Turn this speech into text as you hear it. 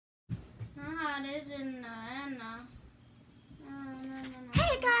Hey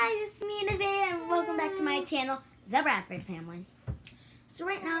guys, it's me Navea and welcome back to my channel, The Bradford Family. So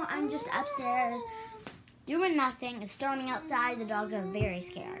right now I'm just upstairs doing nothing. It's storming outside. The dogs are very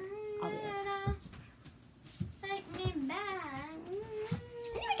scared. I'll be right. Take me back.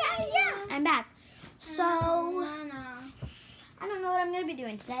 Anyway guys, yeah, I'm back. So I don't know what I'm going to be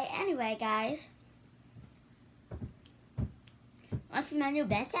doing today. Anyway guys, want to see my new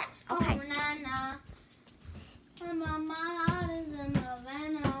bed set? Okay.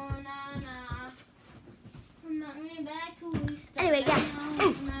 Anyway, guys.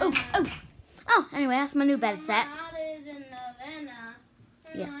 Oh, anyway, that's my new bed set.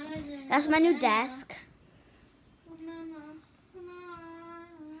 Yeah, that's my new desk.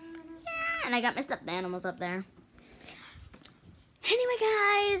 Yeah, and I got my stuffed animals up there. Anyway,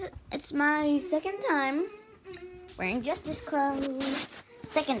 guys, it's my second time wearing Justice clothes.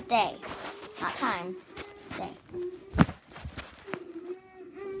 Second day, not time, day.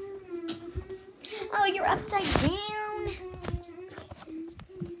 Oh, you're upside down.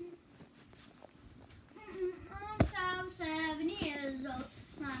 I'm 7 years old.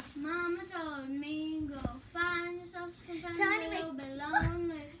 My mama told me go find yourself some friends that'll be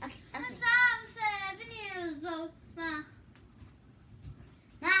lonely. Okay, I'm that's me. 7 years old. My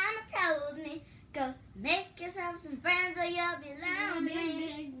Mama told me go make yourself some friends or you'll be lonely.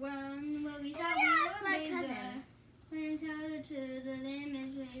 big one where we have That's my cousin. When tell the truth, the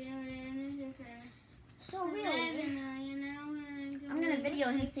limits So really, I'm gonna video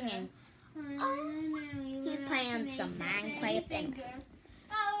him singing. He's playing some Minecraft and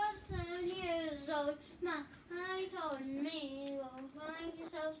I was 7 years old. My honey told me, go find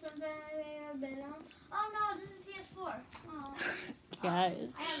yourself some friends belong. Oh no, this is PS4. Oh. guys.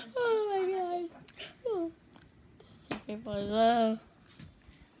 I have this Oh my god. Oh. The secret for love.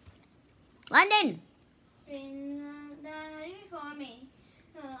 London. Daddy for me.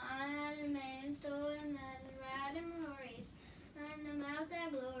 I had a man stolen and riding Rory's and about that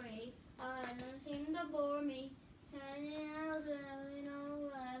glory. I don't seem to bore me.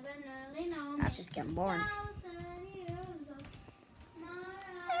 That's just getting boring.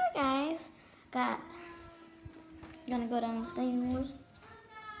 Hey guys, gonna go down the stairs.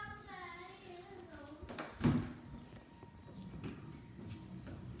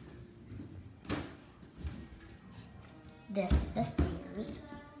 This is the stairs,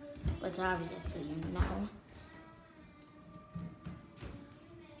 which obviously you know.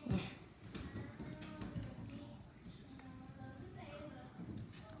 Yeah.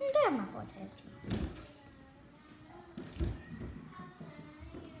 They're my fortes.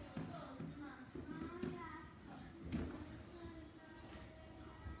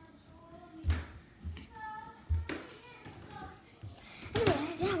 Anyway,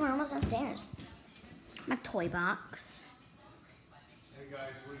 yeah, we're almost downstairs. My toy box. Hey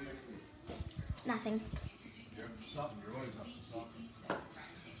guys, what do you think? Nothing. You're something, you're always up to something.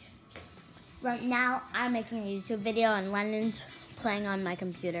 Right now, I'm making a YouTube video and London's playing on my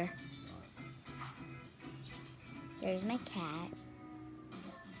computer. There's my cat.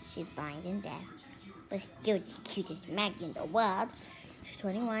 She's blind and deaf, but still the cutest Maggie in the world. She's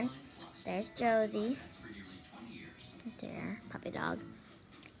 21. There's Josie. There, puppy dog.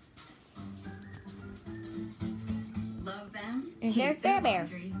 Love them? And here's Bear Bear.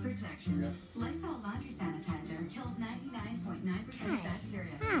 Laundry protection. Yes. Lysol laundry sanitizer kills 99.9% Hi. of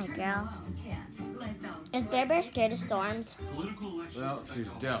bacteria. Hi, Detergent girl. alone can't. Lysol. Is Bear Bear scared of storms? Well, she's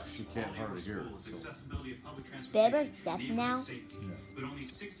deaf, she can't hardly hear. So. Bear Bear's deaf now? But only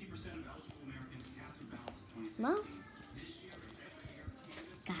 60% of eligible Americans cast a balance of 26. Well,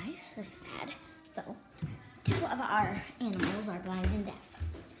 guys, this is sad. So, 2 of our animals are blind and deaf.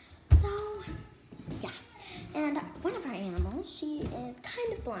 So, yeah. And one of our animals, she is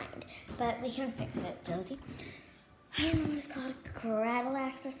kind of blind, but we can fix it, Josie. I don't know what it's called,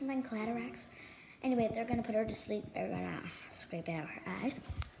 Cradalax or something, Cladarax. Anyway, they're gonna put her to sleep. They're gonna scrape out her eyes.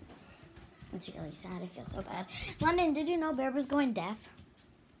 It's really sad. I feel so bad. London, did you know Bear was going deaf?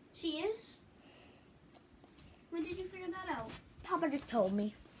 She is? When did you figure that out? Papa just told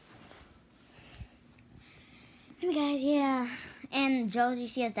me. Hey guys, yeah. And Josie,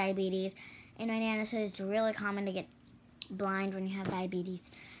 she has diabetes. And my nana said it's really common to get blind when you have diabetes.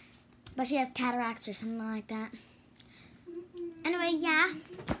 But she has cataracts or something like that. Anyway, yeah.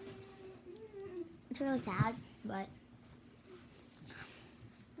 It's really sad, but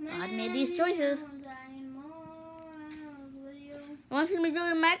God made these choices. You want to see me do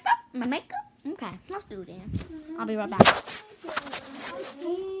your makeup? My makeup? Okay, let's do it then. I'll be right back.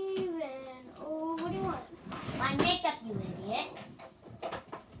 Oh, what do you want? My makeup, you idiot.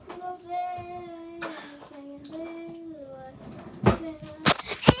 Love it.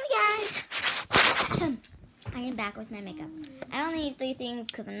 back with my makeup. I only need 3 things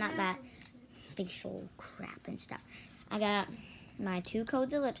because I'm not that facial crap and stuff. I got my 2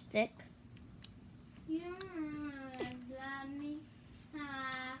 coats of lipstick.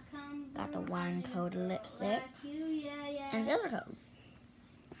 Got the 1 coat of lipstick. And the other coat.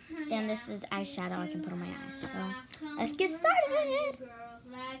 Then this is eyeshadow I can put on my eyes. So let's get started.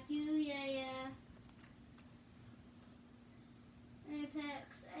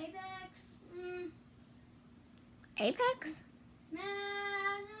 Apex?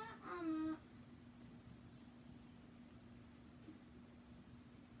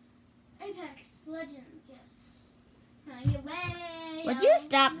 Apex Legends, yes. Would you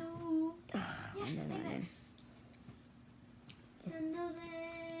stop? Yes, Apex.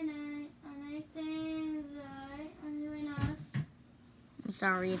 I'm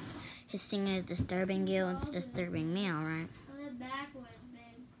sorry if his singing is disturbing you. It's disturbing me, alright? I live backwards,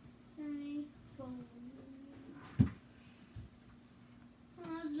 babe.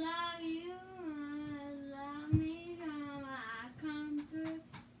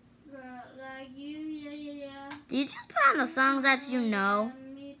 Did you just put on the songs that you know?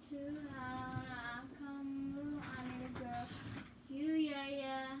 Me too. I come through. I need a girl. You, yeah,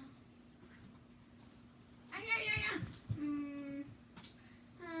 yeah. I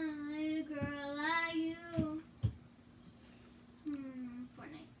need a girl like you.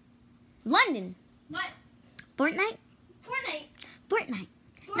 Fortnite. London. What? Fortnite? Fortnite. Fortnite.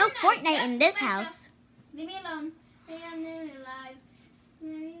 No Fortnite in this Wake up. house. Leave me alone. Hey, I'm nearly alive.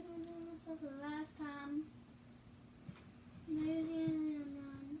 Maybe for the last time. Maybe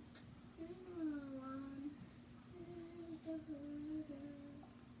I'm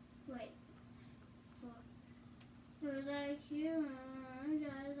wait. It was like you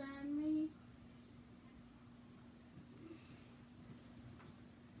just like me.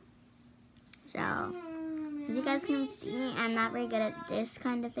 So, as you guys can see, I'm not very good at this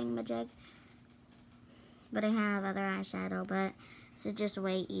kind of thing, majig. But I have other eyeshadow, but this is just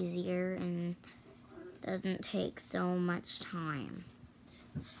way easier and doesn't take so much time.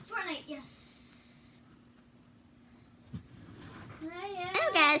 Fortnite, yes.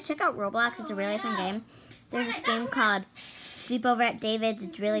 Anyway, guys, check out Roblox. It's a really fun game. There's this game called Sleepover at David's.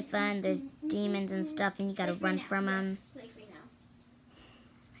 It's really fun. There's demons and stuff, and you gotta run from them. Play free now.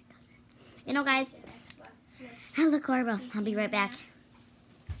 You know, guys, I look horrible. I'll be right back.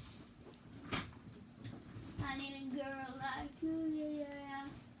 I need a girl like you, yeah, yeah.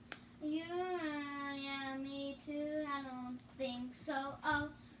 You, yeah, me too. I don't think so. Oh,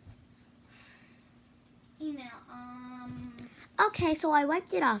 email. Okay, so I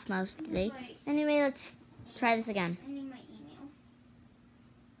wiped it off mostly. Wait. Anyway, let's try this again. I need my email.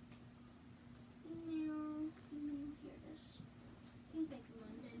 Email. Here it is. Seems like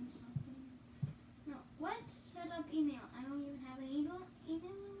London something. No, what? Set up email. I don't even have an email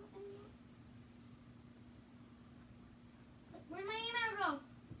anymore. Where'd my email go?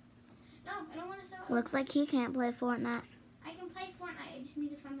 No, I don't want to set up. Looks like he can't play Fortnite. I can play Fortnite. I just need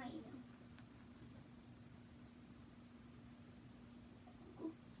to find my email.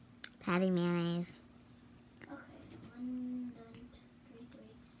 Patty Mayonnaise. Okay, London 33.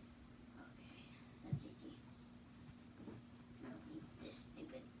 Okay, that's easy. I don't need this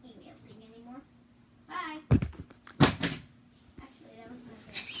stupid email thing anymore. Bye. Actually, that was my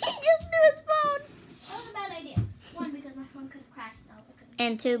favorite. He just threw his phone. That was a bad idea. 1, because my phone could have crashed. No, it couldn't.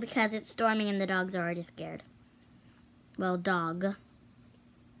 And 2, because it's storming and the dog's already scared. Well, dog.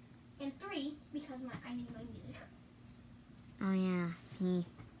 And 3, because I need my music. Oh, yeah. He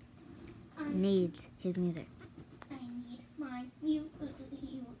needs his music. I need my music.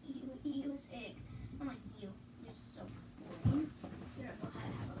 I'm like, you're so boring. You don't know how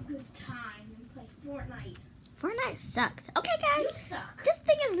to have a good time and play Fortnite. Fortnite sucks. Okay, You guys. suck. This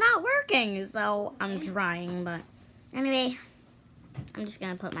thing is not working, so I'm trying, but anyway, I'm just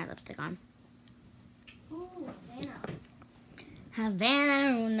gonna put my lipstick on. Ooh, Vanna.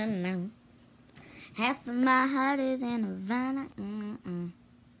 Havana, ooh, no, no. Half of my heart is in Havana.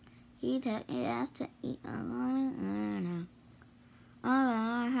 He has to eat a lot of all of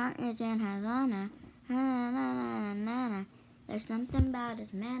our heart is in Havana. There's something about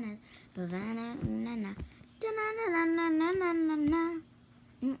his manners. Havana, na na.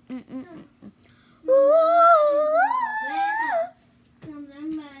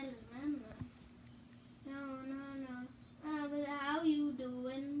 How you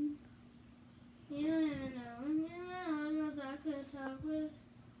doing? You know, I could talk with.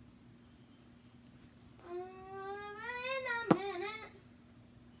 In a minute.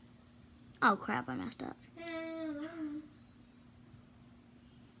 Oh crap, I messed up.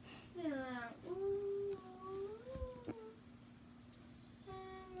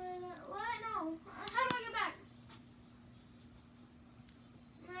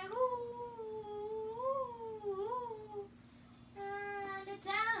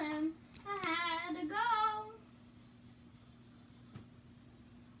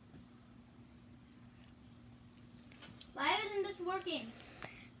 working.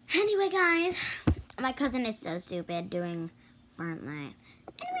 Anyway, guys, my cousin is so stupid doing burnt light.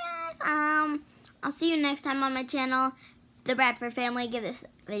 Anyways, I'll see you next time on my channel, The Bradford Family. Give this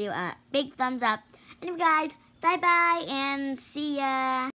video a big thumbs up. Anyway, guys, bye-bye, and see ya.